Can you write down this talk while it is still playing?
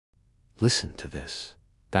Listen to this.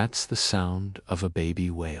 That's the sound of a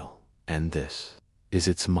baby whale, and this is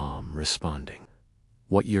its mom responding.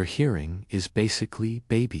 What you're hearing is basically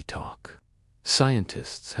baby talk.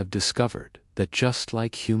 Scientists have discovered that just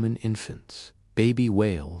like human infants, baby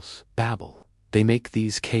whales babble. They make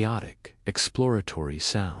these chaotic, exploratory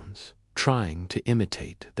sounds, trying to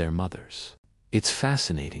imitate their mothers. It's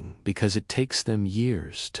fascinating because it takes them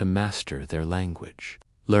years to master their language,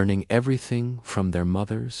 learning everything from their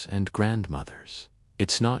mothers and grandmothers.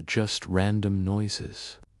 It's not just random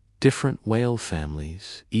noises. Different whale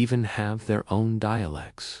families even have their own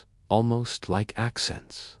dialects, almost like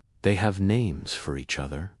accents. They have names for each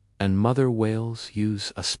other, and mother whales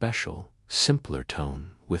use a special, simpler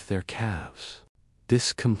tone with their calves.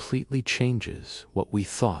 This completely changes what we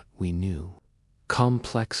thought we knew.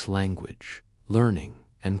 Complex language, learning,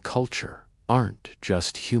 and culture aren't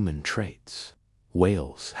just human traits.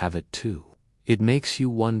 Whales have it too. It makes you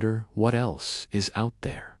wonder what else is out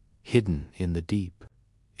there, hidden in the deep.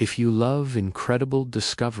 If you love incredible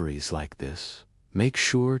discoveries like this, make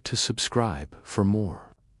sure to subscribe for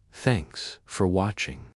more. Thanks for watching.